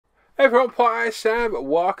Hey everyone, Pot Sam.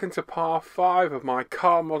 Welcome to part 5 of my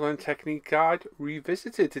car modelling technique guide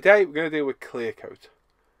revisited. Today we're going to deal with Clearcoat.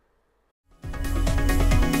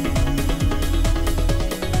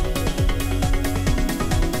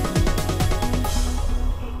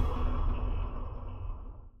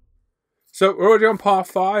 So we're already on part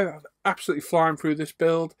 5. I'm absolutely flying through this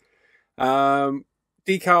build. Decals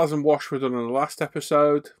and wash were done in the last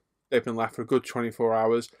episode. They've been left for a good 24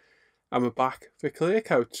 hours. And we're back for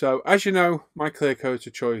Clearcoat. So, as you know, my Clearcoat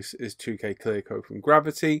of choice is 2K Clearcoat from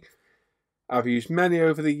Gravity. I've used many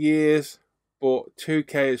over the years, but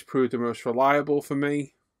 2K has proved the most reliable for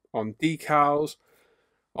me on decals,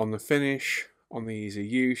 on the finish, on the easy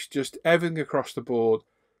use, just everything across the board.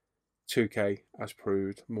 2K has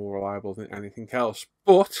proved more reliable than anything else.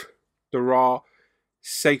 But there are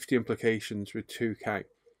safety implications with 2K.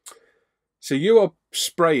 So you are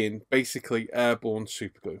spraying basically airborne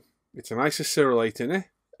superglue. It's an isocyanate in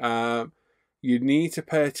it. You need to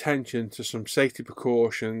pay attention to some safety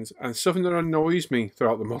precautions, and something that annoys me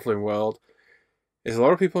throughout the modelling world is a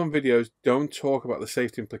lot of people in videos don't talk about the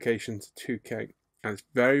safety implications of 2K, and it's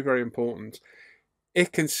very, very important.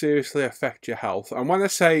 It can seriously affect your health, and when I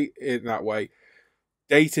say it that way,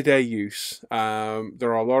 day-to-day use,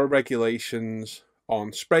 there are a lot of regulations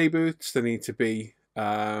on spray boots. They need to be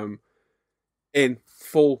in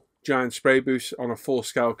full giant spray boots on a full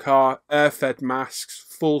scale car, air-fed masks,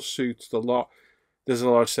 full suits, the lot. There's a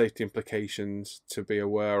lot of safety implications to be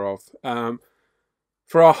aware of.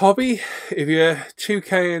 For our hobby, if you're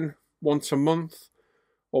 2King once a month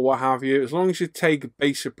or what have you, as long as you take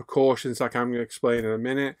basic precautions like I'm going to explain in a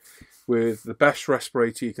minute, with the best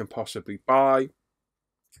respirator you can possibly buy,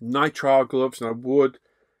 nitrile gloves, and I would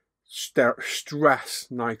stress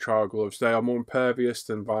nitrile gloves. They are more impervious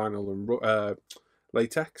than vinyl and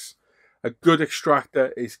latex. A good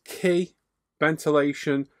extractor is key.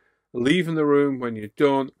 Ventilation, leaving the room when you're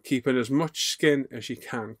done, keeping as much skin as you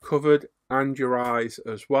can covered and your eyes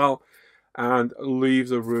as well, and leave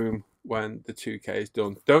the room when the 2K is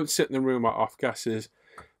done. Don't sit in the room while off gas is.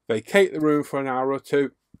 Vacate the room for an hour or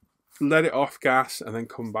two, let it off gas, and then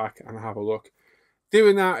come back and have a look.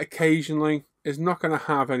 Doing that occasionally is not going to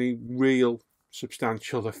have any real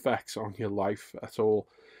substantial effects on your life at all.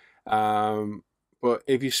 But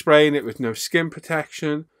if you're spraying it with no skin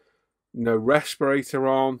protection, no respirator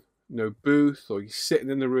on, no booth, or you're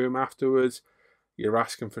sitting in the room afterwards, you're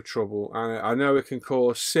asking for trouble. And I know it can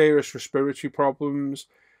cause serious respiratory problems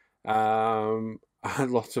and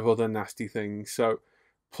lots of other nasty things. So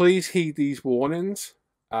please heed these warnings.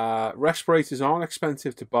 Respirators aren't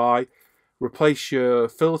expensive to buy. Replace your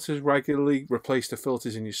filters regularly. Replace the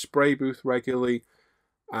filters in your spray booth regularly.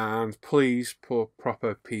 And please put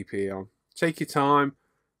proper PPE on. Take your time,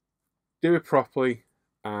 do it properly,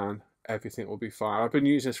 and everything will be fine. I've been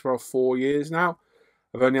using this for 4 years now.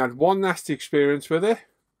 I've only had one nasty experience with it,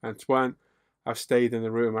 and it's when I've stayed in the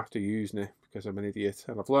room after using it because I'm an idiot,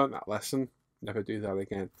 and I've learned that lesson. Never do that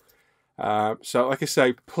again. So like I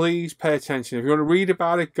say, please pay attention. If you want to read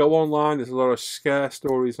about it, go online. There's a lot of scare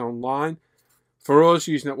stories online. For us,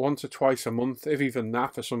 using it once or twice a month, if even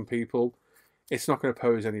that for some people, it's not going to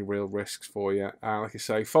pose any real risks for you. Like I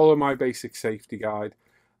say, follow my basic safety guide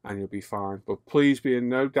and you'll be fine. But please be in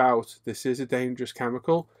no doubt, this is a dangerous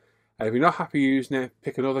chemical. And if you're not happy using it,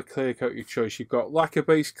 pick another clear coat of your choice. You've got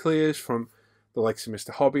lacquer-based clears from the likes of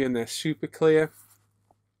Mr. Hobby, and they're super clear,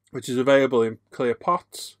 which is available in clear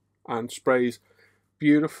pots and sprays.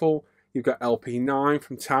 Beautiful. You've got LP9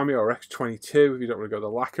 from Tamiya, or X22 if you don't want to go the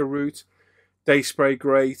lacquer route. They spray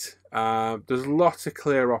great. There's lots of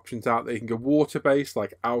clear options out there. You can go water-based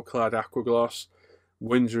like Alclad Aquagloss,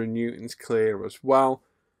 Winsor & Newton's clear as well.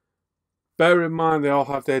 Bear in mind they all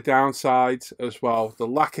have their downsides as well. The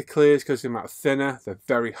lacquer clears, because they're thinner, they're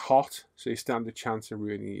very hot, so you stand a chance of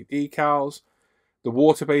ruining your decals. The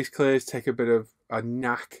water-based clears take a bit of a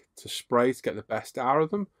knack to spray to get the best out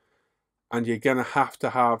of them, and you're going to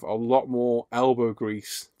have a lot more elbow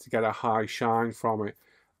grease to get a high shine from it,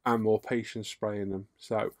 and more patience spraying them.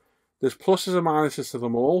 So there's pluses and minuses to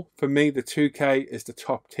them all. For me, the 2K is the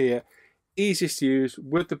top tier, easiest to use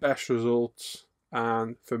with the best results,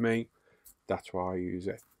 and for me, that's why I use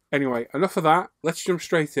it. Anyway, enough of that. Let's jump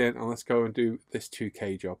straight in and let's go and do this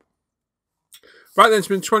 2K job. Right then, it's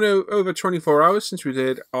been over 24 hours since we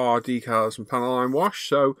did our decals and panel line wash,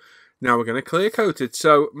 so now we're going to clear coat it.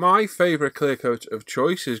 So my favourite clear coat of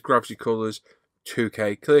choice is Gravity Colours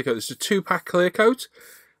 2K Clear Coat. It's a 2-pack clear coat.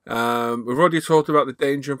 We've already talked about the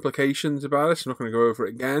danger implications about it, so I'm not going to go over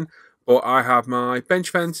it again. But I have my bench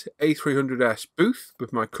vent A300S booth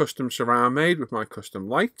with my custom surround made with my custom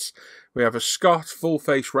lights. We have a Scott full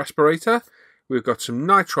face respirator. we've got some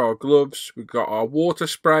nitrile gloves, we've got our water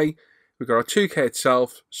spray, we've got our 2K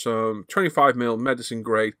itself, some 25mm medicine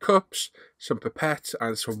grade cups, some pipettes,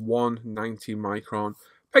 and some 190 micron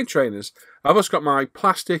paint trainers. I've also got my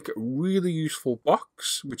plastic, really useful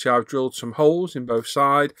box, which I've drilled some holes in both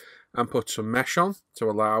sides and put some mesh on to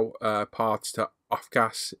allow parts to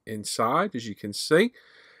off-gas inside, as you can see.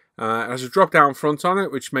 It has a drop-down front on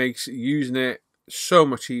it, which makes using it so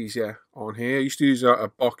much easier on here. I used to use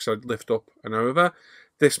a box I'd lift up and over.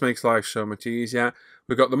 This makes life so much easier.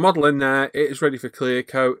 We've got the model in there. It is ready for clear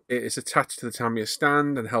coat. It is attached to the Tamiya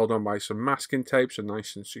stand and held on by some masking tape, so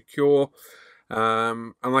nice and secure.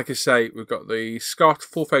 And like I say, we've got the Scott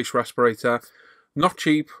full face respirator. Not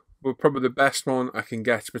cheap, but probably the best one I can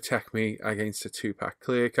get to protect me against a 2-pack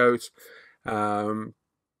clear coat.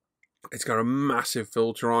 It's got a massive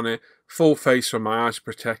filter on it. Full face for my eyes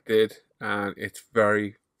protected, and it's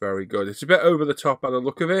very, very good. It's a bit over the top by the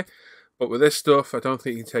look of it, but with this stuff, I don't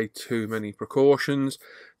think you can take too many precautions.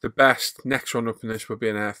 The best next one up in this would be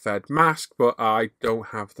an air-fed mask, but I don't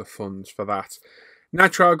have the funds for that.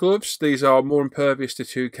 Nitrile gloves, these are more impervious to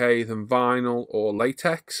 2K than vinyl or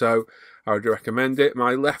latex, so I would recommend it.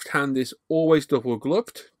 My left hand is always double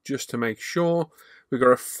gloved, just to make sure. We've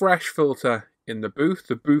got a fresh filter in the booth.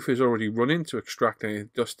 The booth is already running to extract any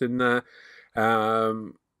dust in there.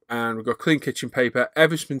 And we've got clean kitchen paper.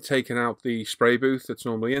 Everything's been taken out the spray booth that's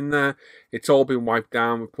normally in there. It's all been wiped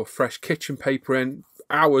down. We put fresh kitchen paper in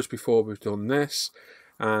hours before we've done this.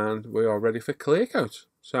 And we are ready for clear coat.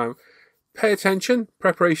 So pay attention.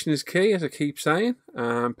 Preparation is key, as I keep saying.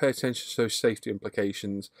 Pay attention to those safety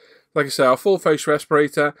implications. Like I say, our full face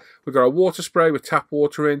respirator. We've got our water spray with tap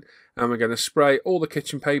water in. And we're going to spray all the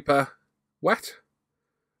kitchen paper wet.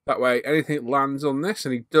 That way, anything that lands on this,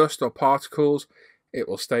 any dust or particles, it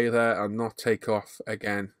will stay there and not take off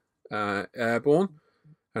again airborne.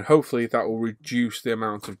 And hopefully that will reduce the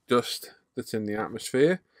amount of dust that's in the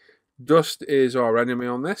atmosphere. Dust is our enemy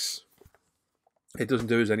on this. It doesn't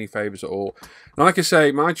do us any favours at all. And like I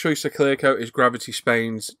say, my choice of clear coat is Gravity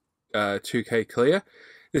Spain's 2K Clear.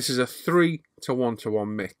 This is a 3-to-1-to-1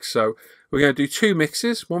 mix. So we're going to do 2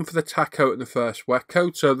 mixes, one for the tack coat and the first wet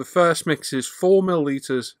coat. So the first mix is 4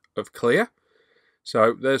 millilitres of clear.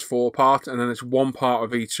 So there's 4 parts, and then it's 1 part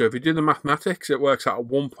of each. So if you do the mathematics, it works out at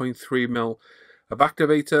 1.3 mil of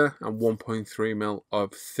activator and 1.3 mil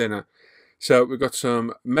of thinner. So we've got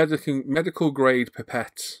some medical grade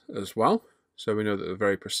pipettes as well. So we know that they're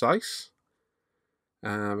very precise.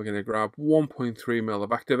 We're going to grab 1.3 mil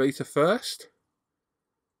of activator first.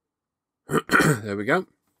 There we go.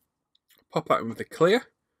 Pop that in with the clear.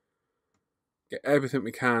 Get everything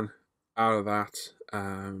we can out of that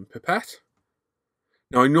pipette.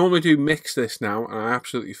 Now I normally do mix this now, and I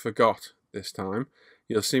absolutely forgot this time.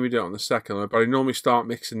 You'll see me do it on the second one, but I normally start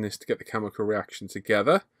mixing this to get the chemical reaction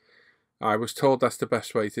together. I was told that's the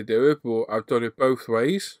best way to do it, but I've done it both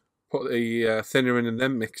ways. Put the thinner in and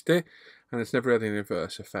then mixed it, and it's never had any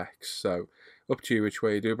adverse effects. So up to you which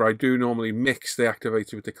way you do, but I do normally mix the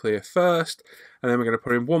activator with the clear first, and then we're going to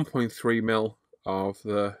put in 1.3 mil of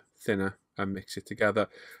the thinner and mix it together.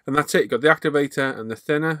 And that's it. You've got the activator and the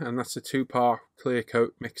thinner, and that's a 2-part clear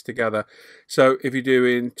coat mixed together. So if you're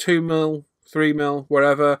doing 2 mil, 3 mil,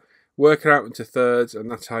 whatever, work it out into thirds, and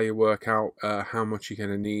that's how you work out how much you're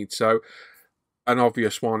going to need. So an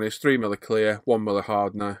obvious one is 3 mil of clear, 1 mil of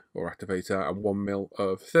hardener or activator, and 1 mil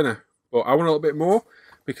of thinner. But I want a little bit more,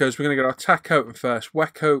 because we're going to get our tack coat and first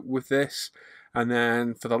wet coat with this. And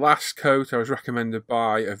then for the last coat, I was recommended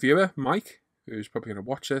by a viewer, Mike, who's probably going to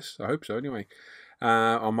watch this, I hope so anyway,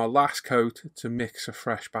 on my last coat to mix a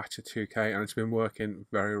fresh batch of 2K, and it's been working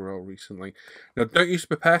very well recently. Now, don't use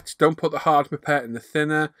pipettes. Don't put the hard pipette in the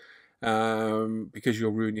thinner, because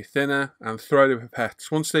you'll ruin your thinner, and throw the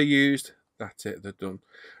pipettes. Once they're used, that's it, they're done.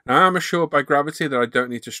 Now, I'm assured by Gravity that I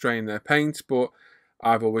don't need to strain their paint, but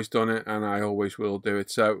I've always done it, and I always will do it.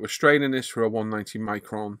 So we're straining this for a 190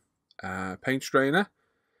 micron paint strainer.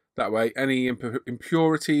 That way, any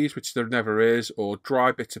impurities, which there never is, or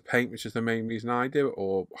dry bits of paint, which is the main reason I do it,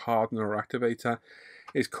 or hardener or activator,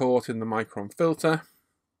 is caught in the micron filter.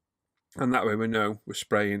 And that way we know we're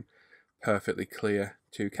spraying perfectly clear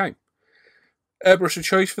 2K. Airbrush of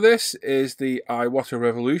choice for this is the Iwata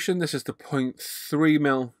Revolution. This is the 0.3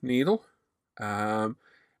 mil needle.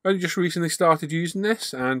 Only just recently started using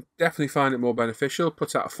this, and definitely find it more beneficial.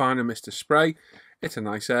 Puts out a finer mist of spray. It's a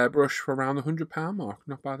nice airbrush for around the £100 mark.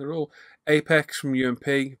 Not bad at all. Apex from UMP,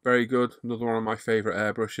 very good. Another one of my favourite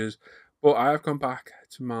airbrushes. But I have gone back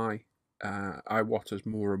to my Iwatas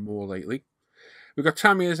more and more lately. We've got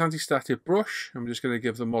Tamiya's anti-static brush. I'm just going to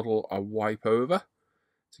give the model a wipe over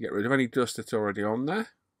to get rid of any dust that's already on there.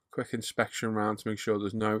 quick inspection around to make sure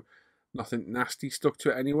there's nothing nasty stuck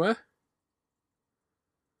to it anywhere.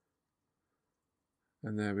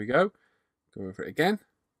 And there we go. Go over it again.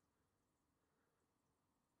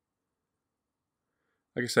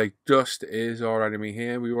 Like I say, dust is our enemy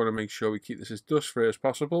here. We want to make sure we keep this as dust free as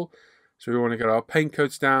possible. So we want to get our paint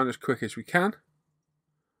coats down as quick as we can.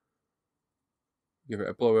 Give it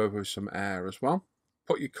a blow over with some air as well.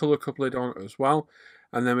 Put your colour couplet on as well.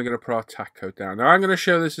 And then we're going to put our tack coat down. Now I'm going to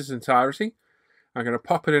show this in its entirety. I'm going to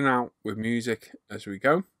pop it in and out with music as we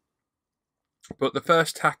go. But the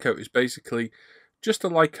first tack coat is basically just a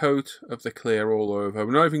light coat of the clear all over.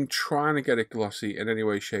 We're not even trying to get it glossy in any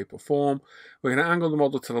way, shape or form. We're going to angle the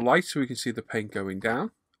model to the light so we can see the paint going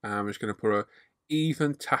down. I'm just going to put an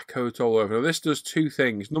even tack coat all over. Now this does two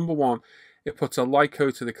things. Number one, it puts a light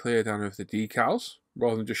coat of the clear down over the decals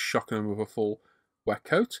rather than just shocking them with a full wet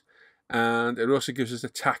coat. And it also gives us a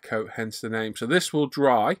tack coat, hence the name. So this will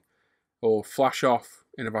dry or flash off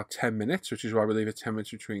in about 10 minutes, which is why we leave it 10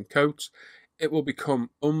 minutes between coats. It will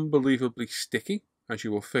become unbelievably sticky, as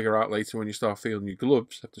you will figure out later when you start feeling your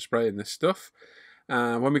gloves after spraying this stuff.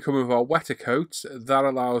 When we come with our wetter coats, that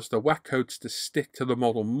allows the wet coats to stick to the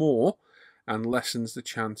model more and lessens the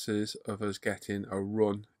chances of us getting a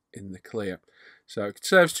run in the clear. So it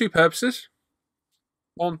serves two purposes.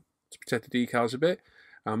 One, to protect the decals a bit,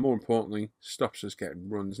 and more importantly, stops us getting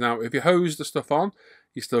runs. Now, if you hose the stuff on,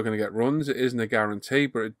 you're still going to get runs. It isn't a guarantee,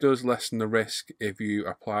 but it does lessen the risk if you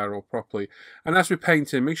apply it all properly. And as we're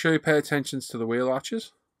painting, make sure you pay attention to the wheel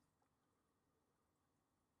arches.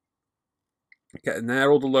 Getting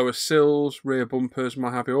there, all the lower sills, rear bumpers,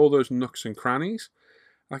 what have you, all those nooks and crannies.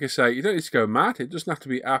 Like I say, you don't need to go mad. It doesn't have to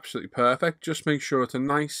be absolutely perfect. Just make sure it's a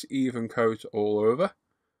nice, even coat all over.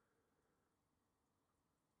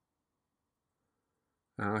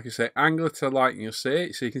 Like I say, angle it to the light and you'll see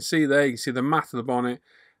it. So you can see there, you can see the matte of the bonnet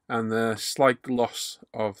and the slight gloss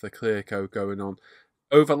of the clear coat going on.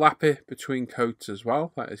 Overlap it between coats as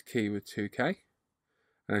well. That is key with 2K.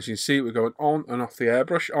 And as you can see, we're going on and off the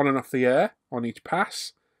airbrush, on and off the air on each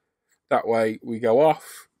pass. That way we go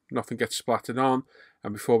off, nothing gets splattered on.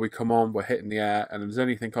 And before we come on, we're hitting the air. And if there's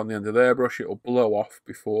anything on the end of the airbrush, it will blow off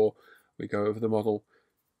before we go over the model.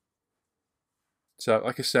 So,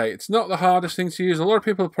 like I say, it's not the hardest thing to use. A lot of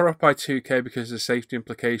people put off by 2K because of the safety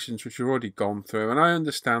implications, which we've already gone through, and I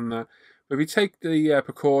understand that. But if you take the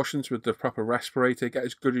precautions with the proper respirator, get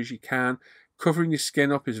as good as you can. Covering your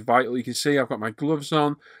skin up is vital. You can see I've got my gloves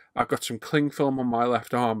on. I've got some cling film on my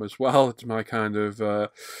left arm as well. It's my kind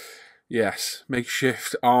of, yes,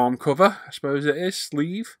 makeshift arm cover, I suppose it is,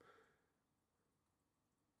 sleeve.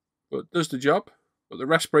 But it does the job. But the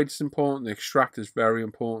respirator is important. The extractor is very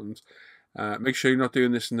important. Make sure you're not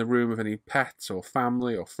doing this in the room with any pets or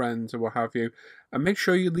family or friends or what have you. And make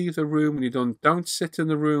sure you leave the room when you're done. Don't sit in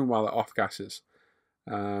the room while it off gases.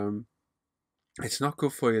 It's not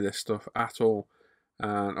good for you, this stuff, at all.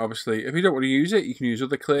 And obviously, if you don't want to use it, you can use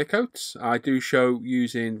other clear coats. I do show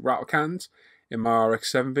using rattle cans in my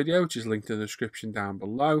RX-7 video, which is linked in the description down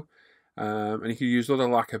below. And you can use other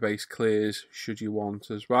lacquer-based clears should you want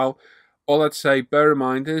as well. All I'd say, bear in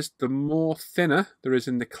mind, is the more thinner there is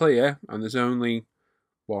in the clear, and there's only,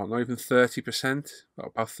 well, not even 30%,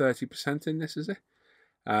 about 30% in this, is it?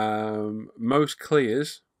 Most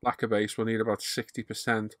clears, lacquer-based, will need about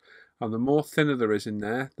 60%, and the more thinner there is in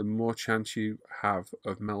there, the more chance you have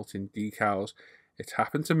of melting decals. It's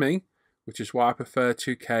happened to me, which is why I prefer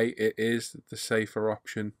 2K. It is the safer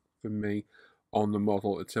option for me on the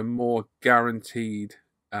model. It's a more guaranteed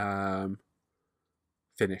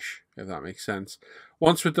finish, if that makes sense.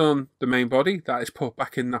 Once we're done the main body, that is put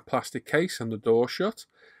back in that plastic case and the door shut,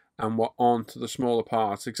 and we're on to the smaller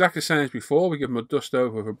parts. Exactly the same as before, we give them a dust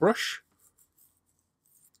over with a brush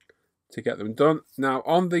to get them done. Now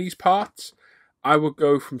on these parts, I would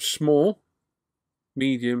go from small,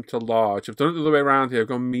 medium to large. I've done it the other way around here. I've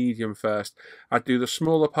gone medium first. I do the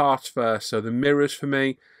smaller parts first, so the mirrors for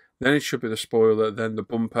me, then it should be the spoiler, then the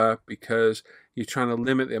bumper, because you're trying to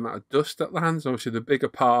limit the amount of dust that lands. Obviously, the bigger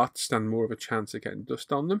parts stand more of a chance of getting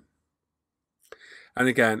dust on them. And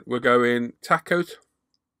again, we're going tack coat.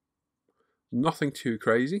 Nothing too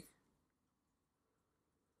crazy.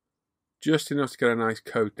 Just enough to get a nice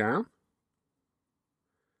coat down.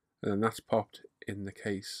 And then that's popped in the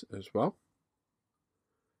case as well.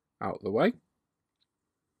 Out of the way.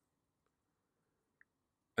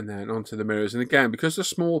 And then onto the mirrors. And again, because the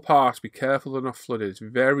small parts, be careful they're not flooded. It's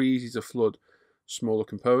very easy to flood smaller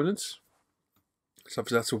components. So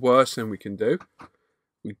that's the worst thing we can do.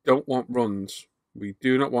 We don't want runs. We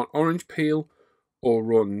do not want orange peel or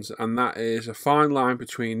runs. And that is a fine line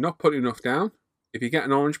between not putting enough down. If you get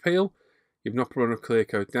an orange peel, you've not run a clear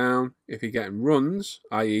coat down. If you're getting runs,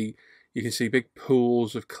 i.e. you can see big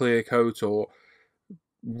pools of clear coat or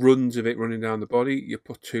runs of it running down the body, you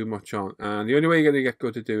put too much on. And the only way you're going to get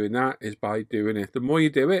good at doing that is by doing it. The more you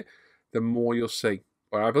do it, the more you'll see.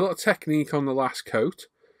 But I have a little technique on the last coat,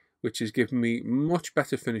 which has given me much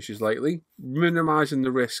better finishes lately, minimising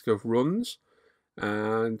the risk of runs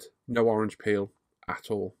and no orange peel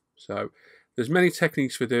at all. So there's many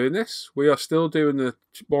techniques for doing this. We are still doing the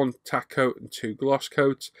 1 tack coat and 2 gloss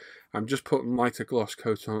coats. I'm just putting lighter gloss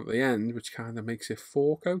coat on at the end, which kind of makes it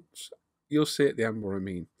 4 coats. You'll see at the end what I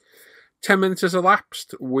mean. 10 minutes has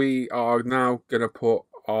elapsed. We are now going to put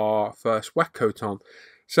our first wet coat on.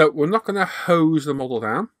 So we're not going to hose the model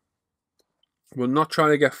down. We're not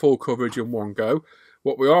trying to get full coverage in one go.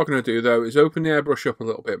 What we are going to do though is open the airbrush up a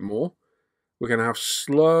little bit more. We're going to have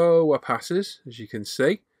slower passes, as you can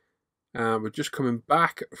see. We're just coming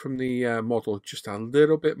back from the model just a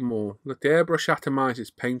little bit more. Let the airbrush atomize its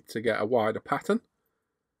paint to get a wider pattern.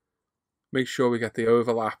 Make sure we get the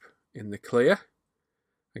overlap in the clear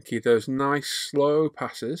and keep those nice slow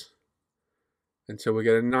passes until we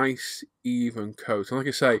get a nice even coat. And like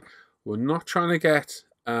I say, we're not trying to get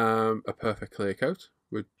a perfect clear coat.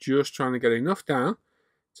 We're just trying to get enough down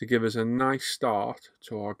to give us a nice start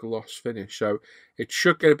to our gloss finish. So it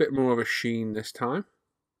should get a bit more of a sheen this time.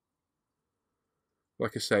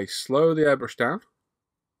 Like I say, slow the airbrush down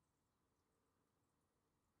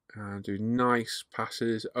and do nice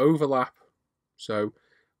passes, overlap. So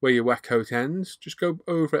where your wet coat ends, just go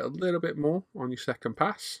over it a little bit more on your second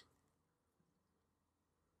pass.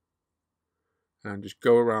 And just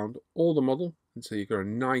go around all the model until you got a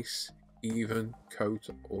nice even coat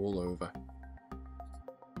all over.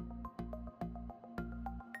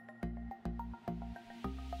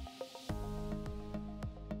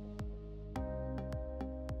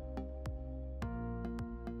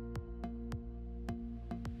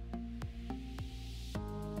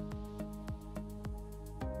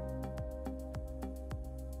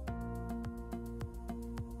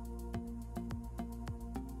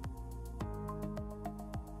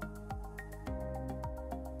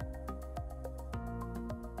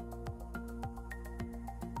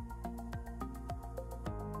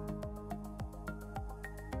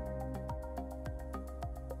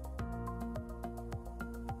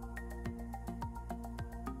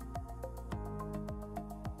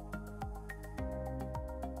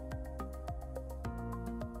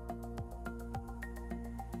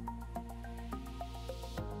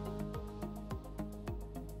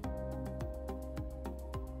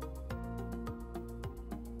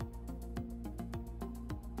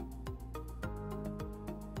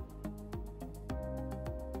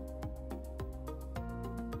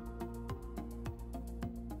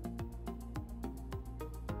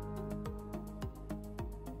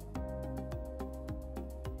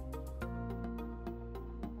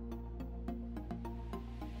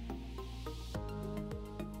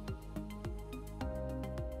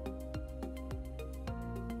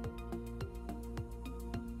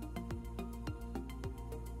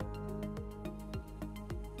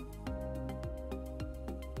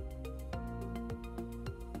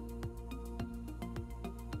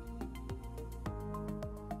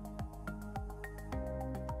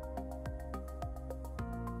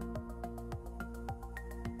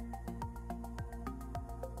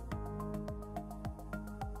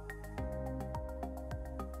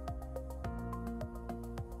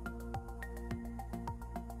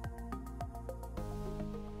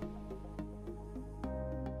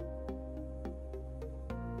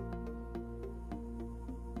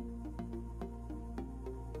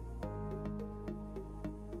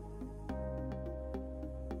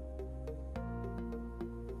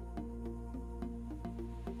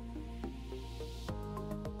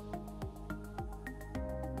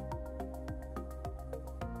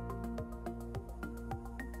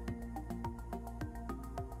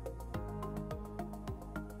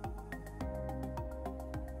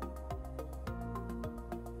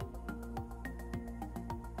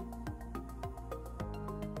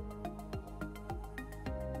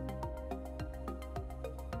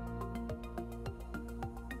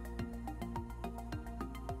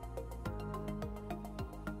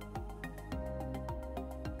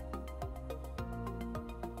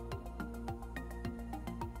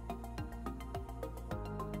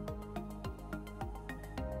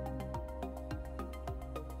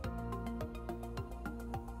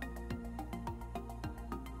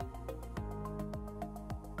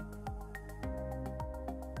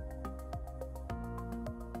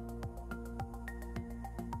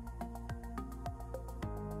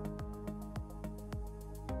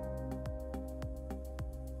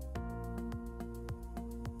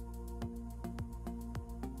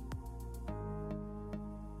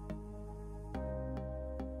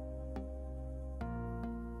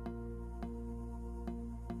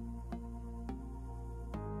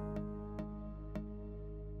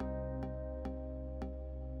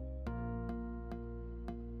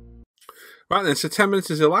 Right then, so 10 minutes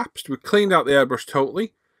has elapsed. We've cleaned out the airbrush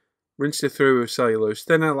totally, rinsed it through with cellulose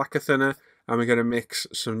thinner, lacquer thinner, and we're going to mix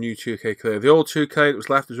some new 2K clear. The old 2K that was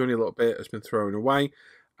left, there's only a little bit that's been thrown away,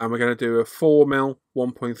 and we're going to do a 4mm,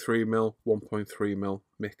 1.3mm, 1.3mm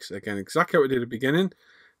mix again, exactly what we did at the beginning.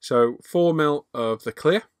 So 4mm of the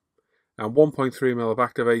clear, and 1.3mm of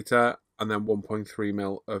activator, and then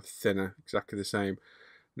 1.3mm of thinner, exactly the same.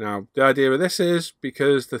 Now, the idea of this is,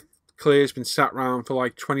 because the clear's been sat around for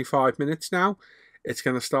like 25 minutes now, it's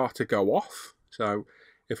going to start to go off. So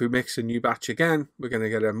if we mix a new batch again, we're going to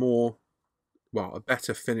get a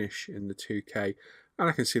better finish in the 2K, and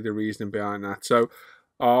I can see the reasoning behind that. So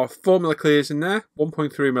our 4mm clear's in there,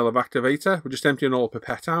 1.3mm of activator. We're just emptying all the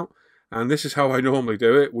pipette out, and this is how I normally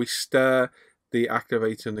do it. We stir the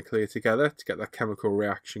activator and the clear together to get that chemical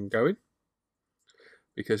reaction going.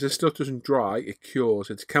 Because this stuff doesn't dry, it cures.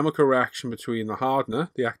 It's a chemical reaction between the hardener,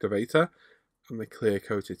 the activator, and the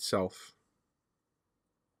Clearcoat itself.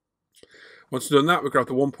 Once we've done that, we grab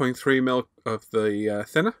the 1.3mm of the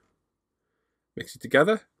thinner, mix it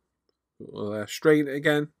together, we'll strain it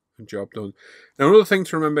again, and job done. Now, another thing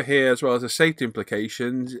to remember here, as well as the safety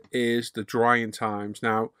implications, is the drying times.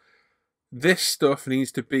 Now, this stuff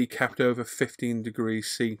needs to be kept over 15 degrees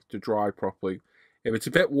C to dry properly. If it's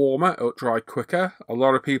a bit warmer, it'll dry quicker. A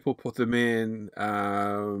lot of people put them in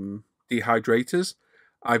dehydrators.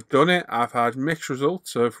 I've done it. I've had mixed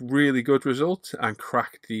results of really good results and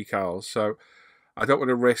cracked decals. So I don't want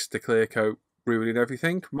to risk the Clearcoat ruining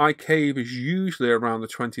everything. My cave is usually around the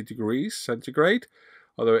 20 degrees centigrade,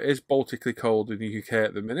 although it is Baltically cold in the UK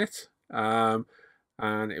at the minute.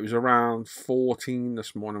 And it was around 14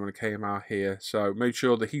 this morning when I came out here. So made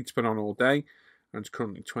sure the heat's been on all day, and it's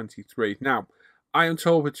currently 23. Now, I am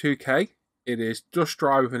told with 2K, it is dust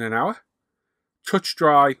dry within an hour, touch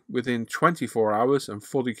dry within 24 hours, and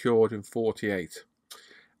fully cured in 48.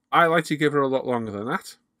 I like to give it a lot longer than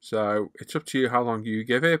that, so it's up to you how long you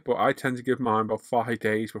give it, but I tend to give mine about 5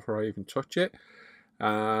 days before I even touch it,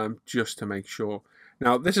 just to make sure.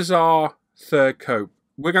 Now, this is our third coat.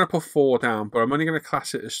 We're going to put 4 down, but I'm only going to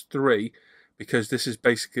class it as 3, because this is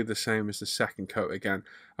basically the same as the second coat again.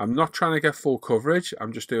 I'm not trying to get full coverage,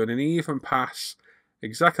 I'm just doing an even pass,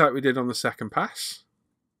 exactly like we did on the second pass.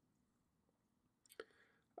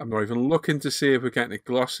 I'm not even looking to see if we're getting it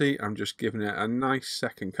glossy, I'm just giving it a nice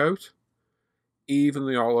second coat.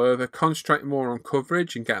 Evenly all over, concentrating more on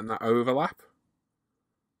coverage and getting that overlap.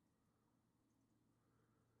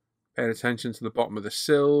 Paying attention to the bottom of the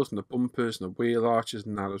sills and the bumpers and the wheel arches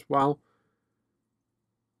and that as well.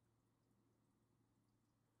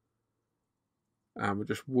 And we'll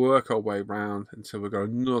just work our way around until we've got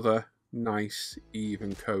another nice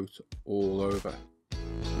even coat all over.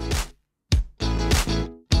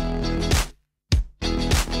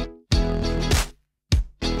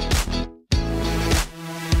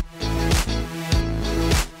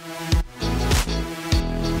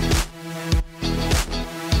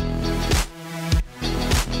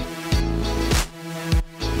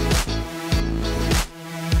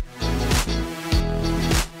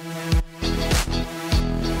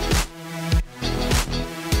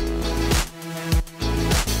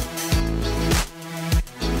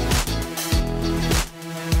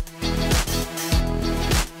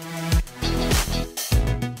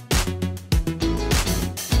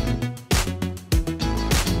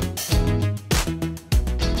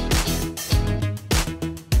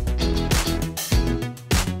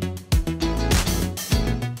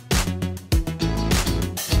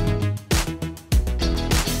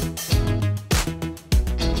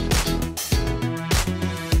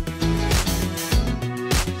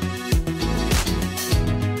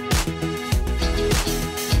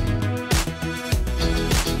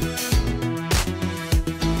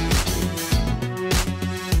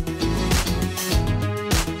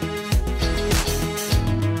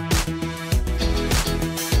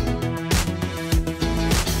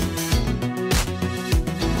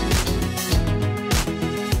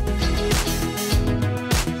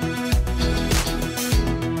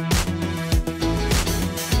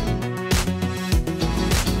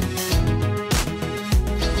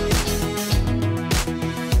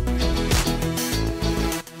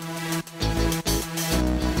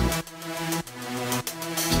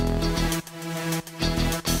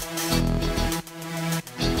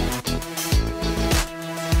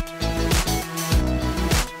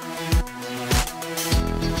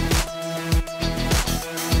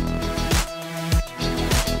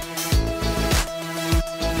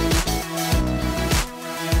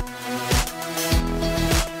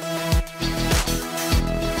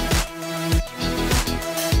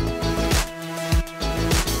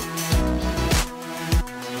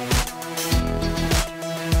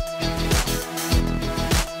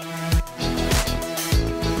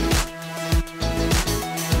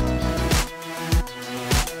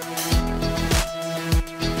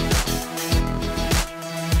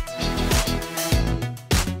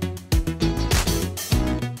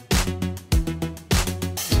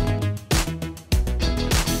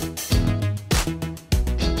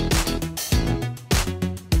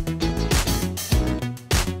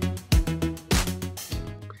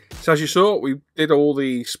 So as you saw, we did all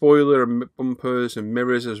the spoiler and bumpers and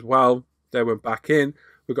mirrors as well. They went back in.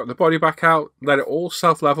 We got the body back out, let it all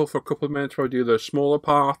self-level for a couple of minutes while we do those smaller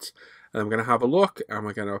parts. And I'm going to have a look and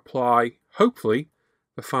we're going to apply, hopefully,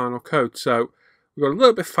 the final coat. So we've got a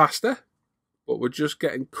little bit faster, but we're just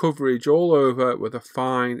getting coverage all over with a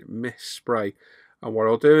fine mist spray. And what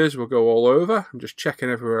I'll do is we'll go all over. I'm just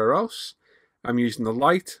checking everywhere else. I'm using the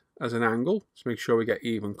light as an angle to make sure we get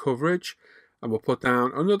even coverage. And we'll put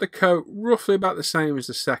down another coat roughly about the same as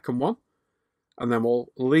the second one. And then we'll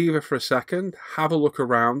leave it for a second, have a look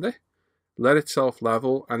around it, let it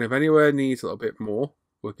self-level, and if anywhere needs a little bit more,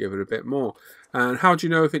 we'll give it a bit more. And how do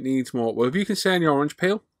you know if it needs more? Well, if you can see on your orange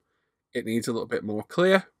peel, it needs a little bit more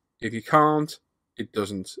clear. If you can't, it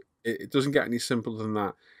doesn't. It doesn't get any simpler than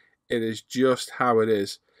that. It is just how it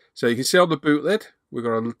is. So you can see on the boot lid, we've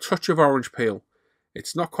got a touch of orange peel.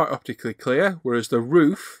 It's not quite optically clear, whereas the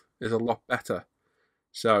roof is a lot better.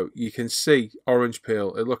 So you can see orange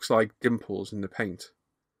peel. It looks like dimples in the paint.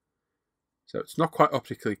 So it's not quite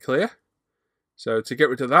optically clear. So to get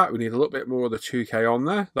rid of that, we need a little bit more of the 2K on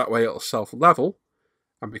there. That way it'll self-level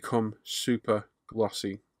and become super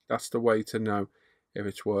glossy. That's the way to know if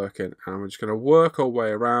it's working. And we're just going to work our way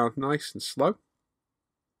around nice and slow.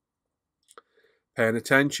 Paying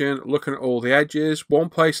attention, looking at all the edges. One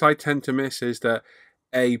place I tend to miss is the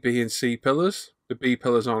A, B and C pillars. The B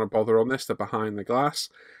pillars aren't a bother on this, they're behind the glass.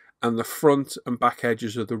 And the front and back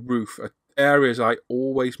edges of the roof are areas I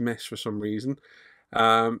always miss for some reason.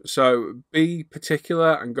 So be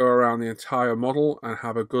particular and go around the entire model and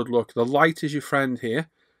have a good look. The light is your friend here.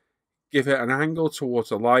 Give it an angle towards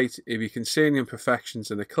the light. If you can see any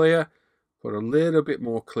imperfections in the clear, put a little bit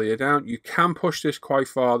more clear down. You can push this quite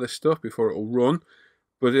far, this stuff, before it will run,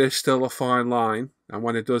 but it is still a fine line. And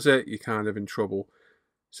when it does it, you're kind of in trouble.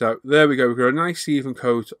 So there we go, we've got a nice even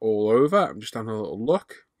coat all over. I'm just having a little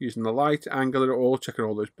look, using the light, angling it all, checking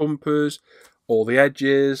all those bumpers, all the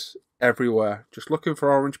edges, everywhere. Just looking for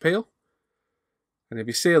orange peel. And if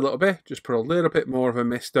you see a little bit, just put a little bit more of a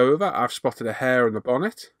mist over. I've spotted a hair in the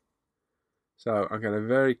bonnet. So I'm going to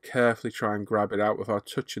very carefully try and grab it out without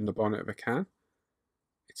touching the bonnet if I can.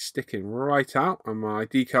 It's sticking right out and my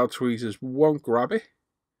decal tweezers won't grab it.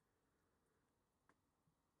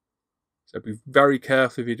 So be very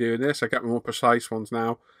careful if you're doing this. I get more precise ones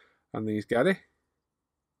now, and these get it.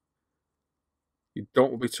 You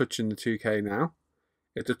don't want to be touching the 2K now.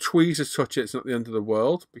 If the tweezers touch it, it's not the end of the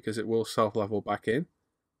world, because it will self-level back in.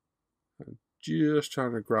 I'm just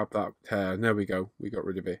trying to grab that hair. There we go. We got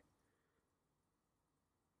rid of it.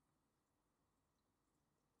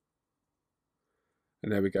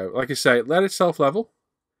 And there we go. Like I say, let it self-level.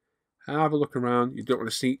 Have a look around. You don't want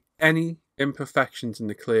to see any imperfections in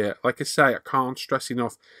the clear. Like I say, I can't stress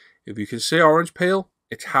enough. If you can see orange peel,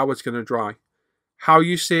 it's how it's going to dry. How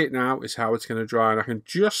you see it now is how it's going to dry. And I can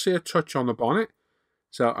just see a touch on the bonnet.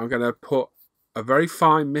 So I'm going to put a very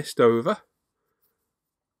fine mist over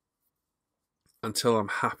until I'm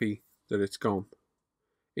happy that it's gone.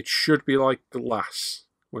 It should be like glass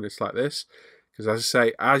when it's like this. Because as I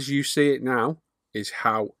say, as you see it now is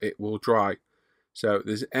how it will dry. So if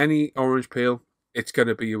there's any orange peel, it's going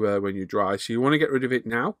to be there when you dry. So you want to get rid of it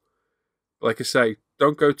now. Like I say,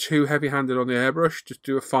 don't go too heavy-handed on the airbrush. Just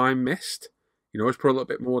do a fine mist. You can always put a little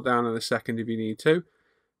bit more down in a second if you need to,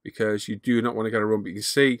 because you do not want to get a run. But you can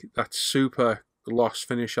see that super gloss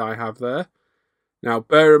finish I have there. Now,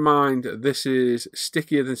 bear in mind, this is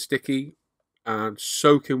stickier than sticky and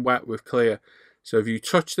soaking wet with clear. So if you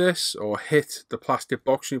touch this or hit the plastic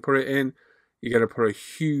box and you put it in, you're going to put a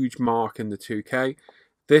huge mark in the 2K.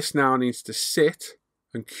 This now needs to sit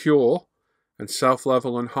and cure and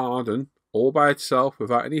self-level and harden all by itself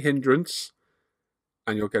without any hindrance,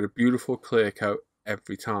 and you'll get a beautiful clear coat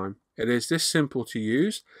every time. It is this simple to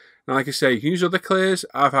use. And like I say, you can use other clears.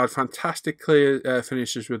 I've had fantastic clear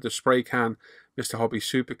finishes with the spray can Mr. Hobby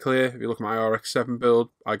Super Clear. If you look at my RX-7 build,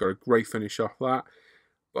 I got a great finish off that.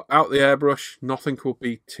 But out the airbrush, nothing will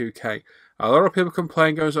beat 2K. A lot of people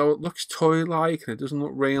complain, goes, oh, it looks toy-like and it doesn't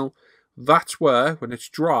look real. That's where, when it's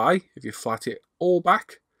dry, if you flat it all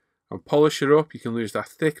back and polish it up, you can lose that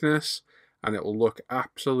thickness and it will look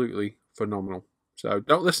absolutely phenomenal. So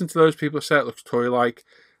don't listen to those people who say it looks toy-like.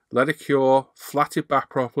 Let it cure, flat it back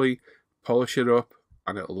properly, polish it up,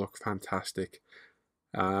 and it'll look fantastic.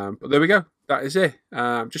 But there we go. That is it.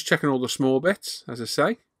 Just checking all the small bits, as I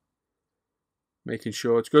say. Making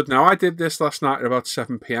sure it's good. Now, I did this last night at about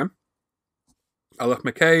 7 PM. I left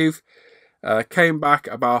my cave, came back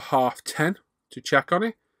about 10:30 to check on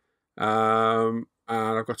it. And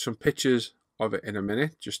I've got some pictures of it in a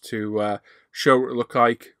minute, just to show what it looked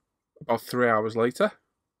like about 3 hours later.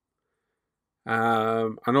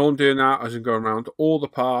 And all I'm doing now is I'm going around all the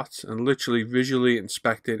parts and literally visually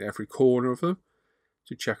inspecting every corner of them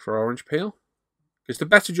to check for orange peel. Because the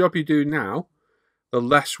better job you do now, the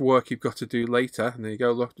less work you've got to do later. And there you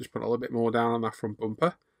go, look, just put a little bit more down on that front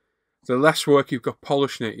bumper. The less work you've got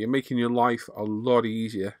polishing it, you're making your life a lot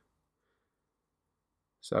easier.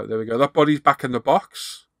 So there we go, that body's back in the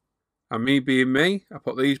box. And me being me, I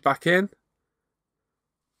put these back in.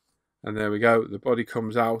 And there we go, the body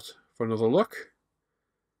comes out for another look.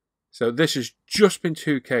 So this has just been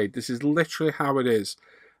 2K'd. This is literally how it is.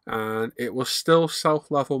 And it will still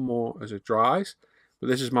self-level more as it dries. But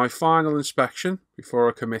this is my final inspection before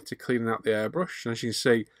I commit to cleaning out the airbrush. And as you can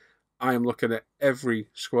see, I am looking at every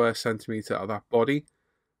square centimetre of that body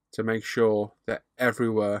to make sure that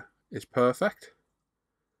everywhere is perfect.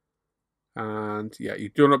 And yeah, you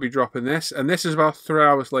do not be dropping this. And this is about 3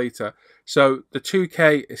 hours later. So the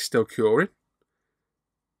 2K is still curing.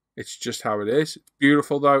 It's just how it is. It's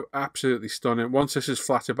beautiful though, absolutely stunning. Once this is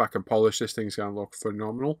flattened back and polished, this thing's going to look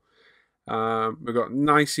phenomenal. We've got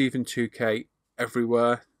nice even 2K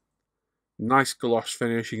everywhere. Nice gloss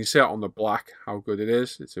finish. You can see it on the black how good it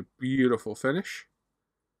is. It's a beautiful finish.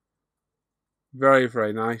 Very,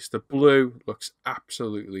 very nice. The blue looks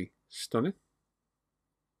absolutely stunning.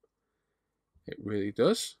 It really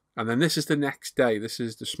does. And then this is the next day. This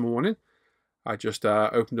is this morning. I just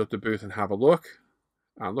opened up the booth and have a look.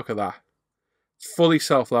 And look at that. It's fully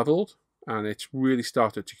self-leveled and it's really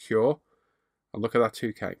started to cure. And look at that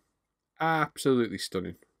 2K. Absolutely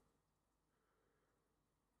stunning.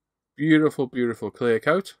 Beautiful, beautiful clear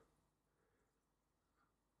coat.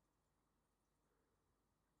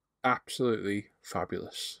 Absolutely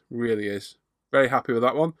fabulous. Really is. Very happy with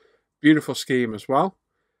that one. Beautiful scheme as well.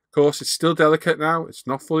 Of course, it's still delicate now. It's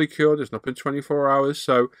not fully cured. It's not been 24 hours.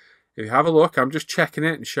 So if you have a look, I'm just checking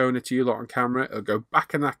it and showing it to you lot on camera. It'll go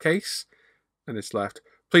back in that case and it's left.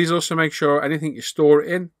 Please also make sure anything you store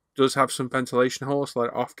it in does have some ventilation holes, let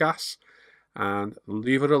it off gas, and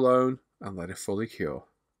leave it alone and let it fully cure.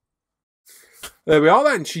 There we are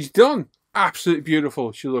then. She's done. Absolutely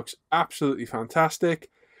beautiful. She looks absolutely fantastic.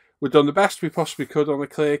 We've done the best we possibly could on the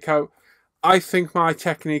clear coat. I think my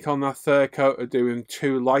technique on that third coat of doing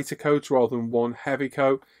 2 lighter coats rather than 1 heavy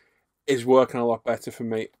coat is working a lot better for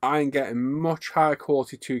me. I'm getting much higher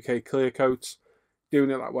quality 2K clear coats doing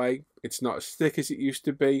it that way. It's not as thick as it used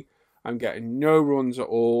to be. I'm getting no runs at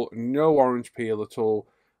all, no orange peel at all,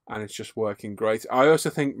 and it's just working great. I also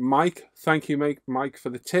think Mike, thank you Mike for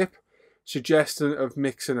the tip, suggestion of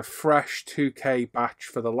mixing a fresh 2K batch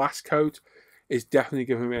for the last coat is definitely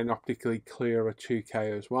giving me an optically clearer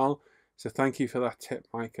 2K as well. So thank you for that tip,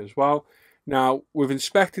 Mike, as well. Now, we've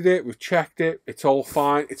inspected it, we've checked it, it's all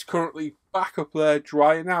fine. It's currently back up there,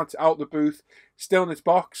 drying now. It's out the booth, still in its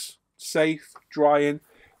box, safe, drying.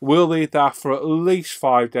 We'll leave that for at least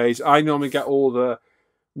 5 days. I normally get all the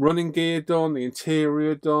running gear done, the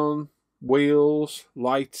interior done, wheels,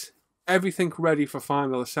 lights, everything ready for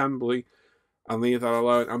final assembly and leave that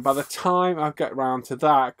alone. And by the time I get around to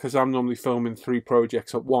that, because I'm normally filming 3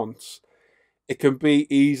 projects at once, it can be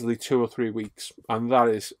easily 2 or 3 weeks, and that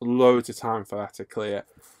is loads of time for that to clear.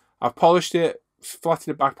 I've polished it,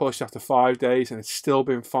 flattened it back, polished after 5 days, and it's still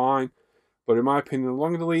been fine. But in my opinion, the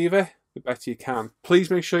longer you leave it, the better you can. Please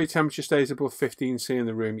make sure your temperature stays above 15°C in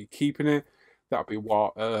the room you're keeping it. That'll be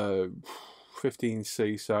what,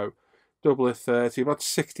 15°C, so double it 30, about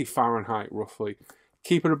 60 Fahrenheit roughly.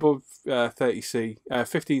 Keep it above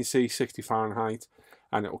 15°C, 60 Fahrenheit,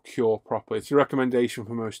 and it'll cure properly. It's a recommendation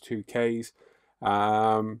for most 2Ks.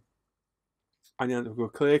 And then we'll go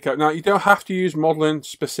clear coat. Now, you don't have to use modelling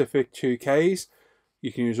specific 2Ks.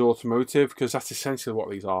 You can use automotive, because that's essentially what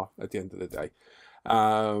these are at the end of the day.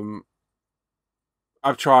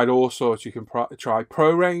 I've tried all sorts. You can try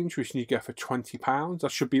Pro Range, which you get for £20. That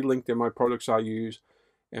should be linked in my products I use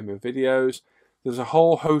in my videos. There's a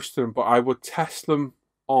whole host of them, but I would test them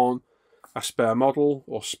on a spare model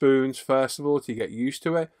or spoons first of all to get used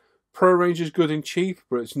to it. Pro Range is good and cheap,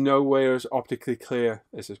 but it's nowhere as optically clear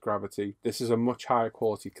as this Gravity. This is a much higher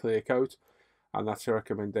quality clear coat, and that's a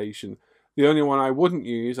recommendation. The only one I wouldn't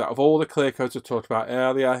use out of all the clear coats I talked about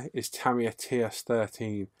earlier is Tamiya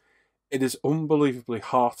TS13. It is unbelievably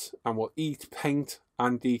hot and will eat paint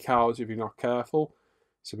and decals if you're not careful.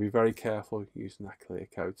 So be very careful using that clear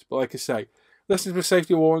coat. But like I say, listen to the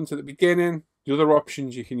safety warnings at the beginning. The other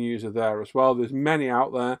options you can use are there as well. There's many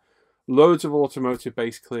out there. Loads of automotive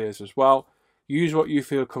based clears as well. Use what you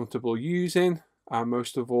feel comfortable using, and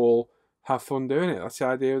most of all, have fun doing it. That's the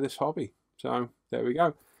idea of this hobby. So there we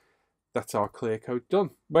go. That's our clear coat done.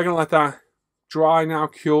 We're going to let that dry now,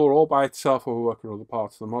 cure all by itself while we're working on other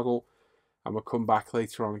parts of the model. and we'll come back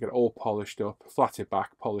later on and get it all polished up, flat it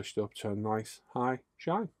back, polished up to a nice high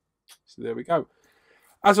shine. So there we go.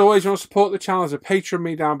 As always, you want to support the channel, there's a Patreon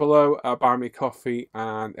me down below, Buy Me Coffee,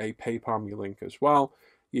 and a PayPal me link as well.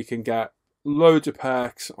 You can get loads of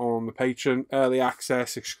perks on the Patreon, early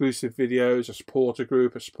access, exclusive videos, a supporter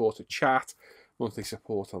group, a supporter chat, monthly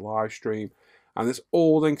supporter live stream. And there's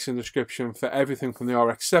all links in the description for everything from the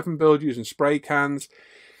RX-7 build using spray cans,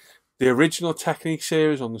 the original Technique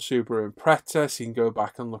series on the Subaru Impreza, so you can go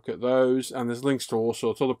back and look at those. And there's links to all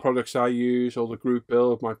sorts, all the products I use, all the group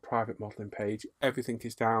build, my private modelling page, everything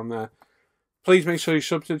is down there. Please make sure you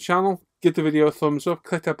sub to the channel, give the video a thumbs up,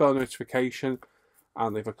 click that bell notification,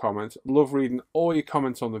 and leave a comment. Love reading all your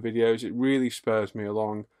comments on the videos, it really spurs me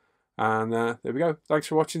along. And there we go. Thanks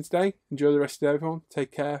for watching today. Enjoy the rest of the day, everyone.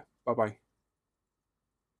 Take care. Bye-bye.